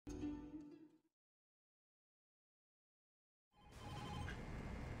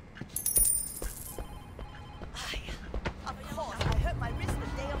Of course, I hurt my wrist the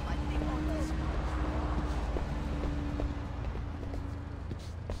day of my big orders.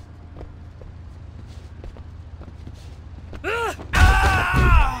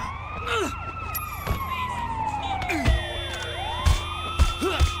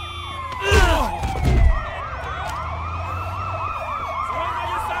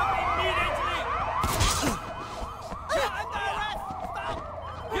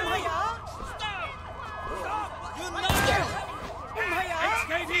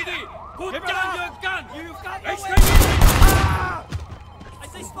 Put down your gun! You've got no I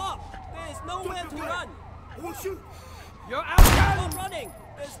say stop! There is nowhere to run! Oh, shoot! You're out! Stop running!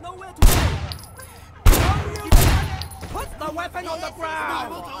 There's nowhere to go! Put the weapon on the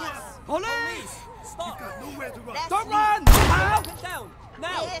ground! Police! Stop! You've got nowhere to run! Don't run! Put it down!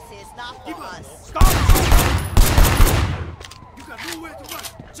 Now! This is not for us. Stop! You've got nowhere to run!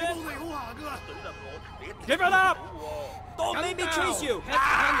 Give it up! Don't make me chase you!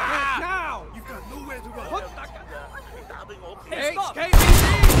 Now! You've got nowhere to run! Put the gun! Hey, stop! HKPD!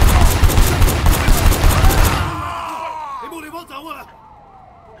 你冇地方走啊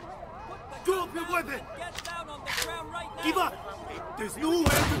Drop your weapon! Get down on the ground right now! Give up! There's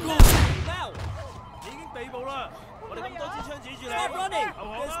nowhere to go! Now! 你已經被捕啦！我哋咁多支槍指住你。Stop running!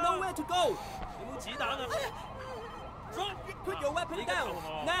 There's nowhere to go! 你冇子彈啊 Put your weapon down!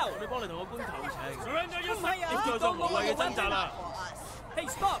 Now! 你幫你同我官求情。Surrender yourself! 你再作無謂嘅掙扎啦！ Hey,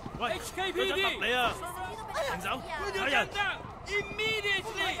 stop! 喂 HKPD! 你啊！停手！睇人！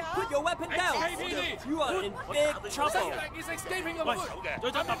 Immediately! Put your weapon down! You are in big trouble! 喂，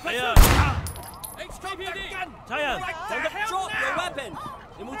再走揼你啊 ！HKPD! 睇人！ Drop your weapon!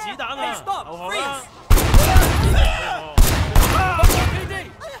 你冇子彈啊！ Hey, stop! Freeze! HKPD!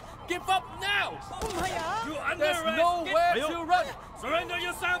 Give up now! You're under arrest! There's nowhere to run! Surrender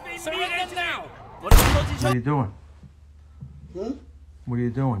yourself immediately now! What are you doing? What are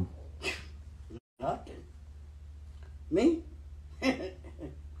you doing? Nothing. Me?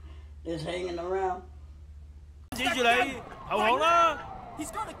 Just hanging around. 指住你投降啦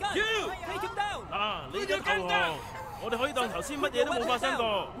 ！He's got a gun. You take him down. 啊，你而家投降，我哋可以當頭先乜嘢都冇發生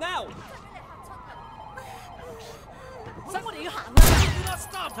過。Now. 所以我哋要行啦。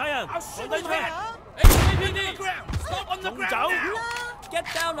睇人，放低槍。HKPD. Stop on the ground. Get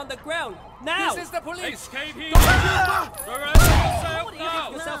down on the ground now. This is the police. HKPD. Surrender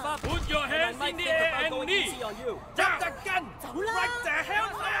yourself now. Put your hands in the air and knee. Drop the gun. Right the hell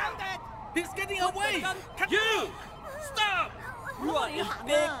down. He's getting away. You. Stop. You are in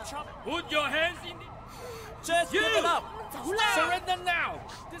big trouble. Put your hands in the... Just give it up. Surrender now.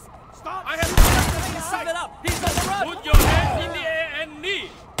 Stop. I have give it up. He's on the run. Put your hands in the air and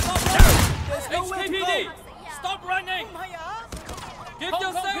knee. There's nowhere to go. Stop running. Give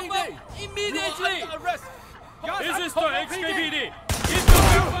yourself up immediately. This is the HKPD. Give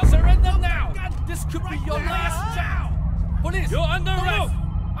yourself up. Surrender now. This could be your last chance. Police. You're under arrest.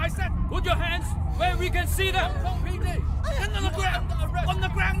 I said, put your hands where we can see them. Get on the ground. On the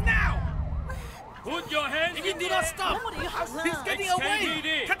ground now. Put your hands in the air. Stop. He's getting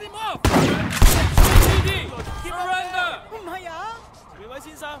away. Cut him off. HKPD. Surrender. 唔係啊！ 每位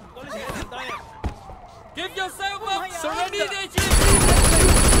先生，唔該你停一停低。Give yourself up immediately.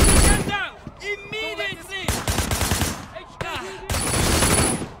 Get down immediately.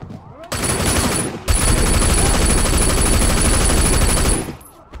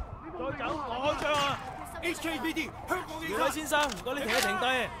 HKPD 香港警察。每位先生，唔該你停一停低。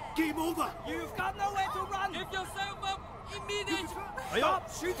Game over. You've got nowhere to run. Give yourself up immediately. Stop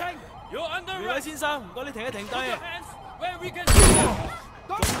shooting. You're under arrest. 每位先生，唔該你停一停低。Where we can see them.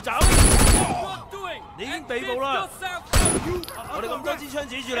 仲走？你已經被捕啦！我哋咁多支槍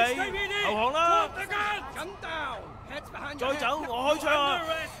指住你，投降啦！再走，我開槍啊！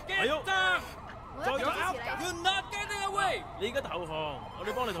係喐！再走 ！You're not getting away！ 你而家投降，我哋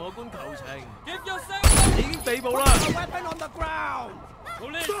幫你同個官求情。Give yourself！ 你已經被捕啦！ Weapon on the ground.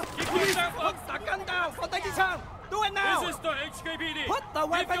 Police, keep yourself up. Put the gun down. 放低支槍。Do it now. This is the HKPD. Put the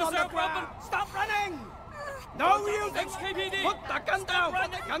weapon on the ground. Stop running. No use! HKPD! Put the gun down!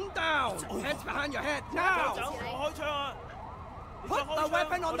 Put the gun down! Hands behind your head now! 走，我開槍啊 Put the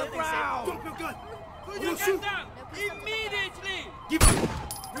weapon on the ground! Drop your gun! Put your gun down! Immediately! Give up!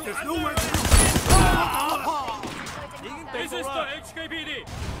 There's nowhere to go! This is the HKPD!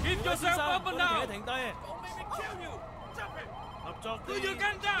 Give yourself up now! 停低！合作 Put your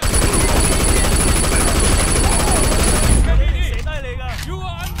gun down! HKPD! 射低你㗎 You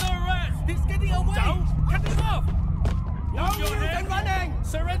are under arrest! He's getting away! Cut him off! No use in running!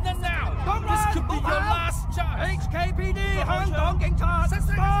 Surrender now! This could be your last chance! HKPD 香港警察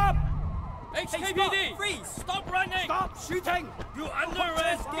Stop! HKPD! Freeze! Stop running! Stop shooting! You under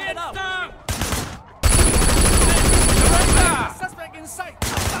arrest! Give Get it up. down! Surrender! Suspect in sight!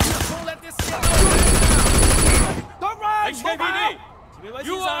 Don't let this get over! Don't run! HKPD!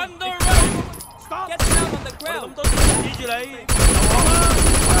 You are under arrest! arrest! Stop! Get down on the ground!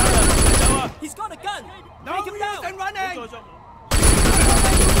 He's got a gun! No Take him use down! in running!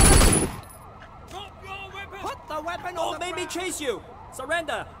 Drop your weapon! Put the weapon on Don't the make me ground! chase you!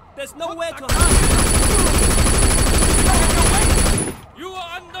 Surrender! There's nowhere to the hide! You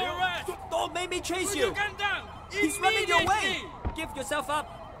are under arrest! Don't make me chase Put you! your gun down! He's running your way! Give yourself up!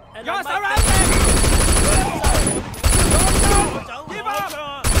 And You're I might surrounded! Give up!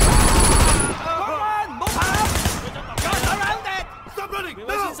 Don't run! Move out! You're surrounded! Stop running! 邊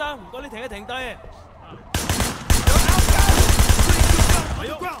位先生，唔該你停一停低。 On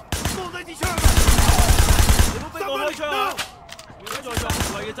the ground! 放低支槍！你唔好逼我開槍啊！唔好再作無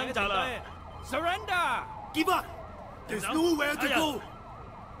謂嘅掙扎啦！ Surrender! Give up! There's nowhere to go!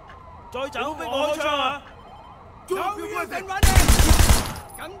 再走，唔好逼我開槍啊！ No Drop your use in weapon! running!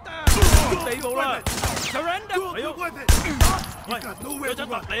 Gun down! Drop 地步 your 啦！ weapon! Surrender! Drop your weapon! 喂， You've got 有 nowhere to 陣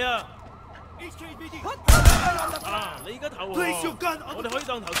突 run! 你啊！ HKPD! Put the weapon on the 啊，你而家投降， Place your gun on 我 the 哋可以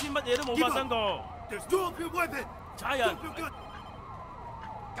當頭先乜嘢都冇發生過。 There's drop your weapon! 差人， Drop your gun!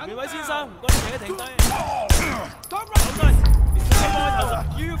 邊位先生，唔該你停一停低。 Don't 好 run! 低，你先幫我投降。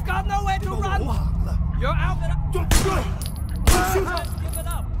 You've got nowhere to 好 run! 行啦 You're out! Drop your gun! Shoot up! Give it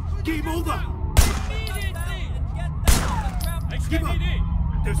up! Game over! Give up!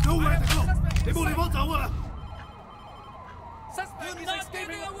 There's nowhere to go! 你冇地方走啊 Suspect is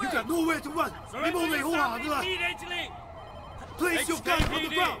escaping You away! got nowhere to run! 你冇地好行噶啦 Place your gun on the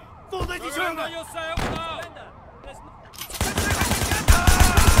ground! 放低支槍啊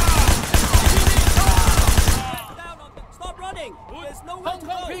Stop running! There's nowhere Hong to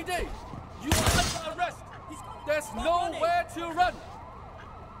Kong go! PD! You are under arrest! There's nowhere to run!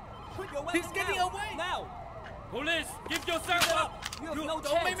 Put your weapon He's getting down. away. Now! Police, give yourself up! You have no don't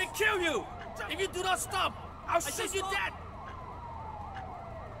chance. make me kill you! If you do not stop, I'll shoot said you stop. dead!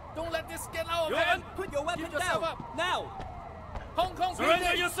 Don't let this get out of You're hand! Put your weapon Give yourself down! up. Now! Hong Kong Surrender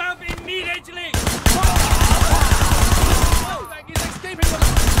PD! yourself immediately! Suspect is escaping away!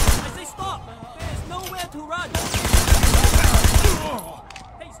 I say stop! There's nowhere to run!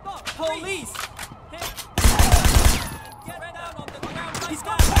 Hey, stop! Police! Hey. Get down on the ground! He's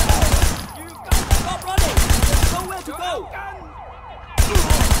got You've got Stop running! There's nowhere to go! Gun!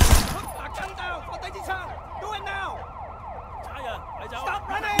 Put the gun down! 放低支槍 Do it now! 差人，係走。 Stop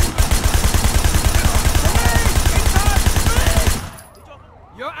running! Police!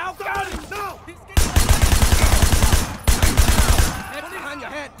 You're outgunned! No! He's getting away! Head behind your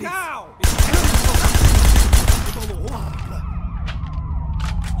head! Now! 你當路好行啦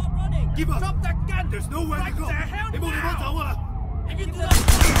Stop running! Give up! Drop that gun! There's nowhere to go! Right the hell 你冇地方走啊 If you do Give not it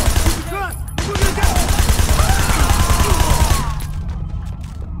stop, Run! Put your gun!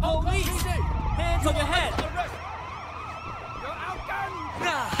 Police! Hands on your head! arrest! You're outgunned!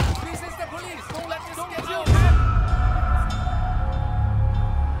 This is the police! Don't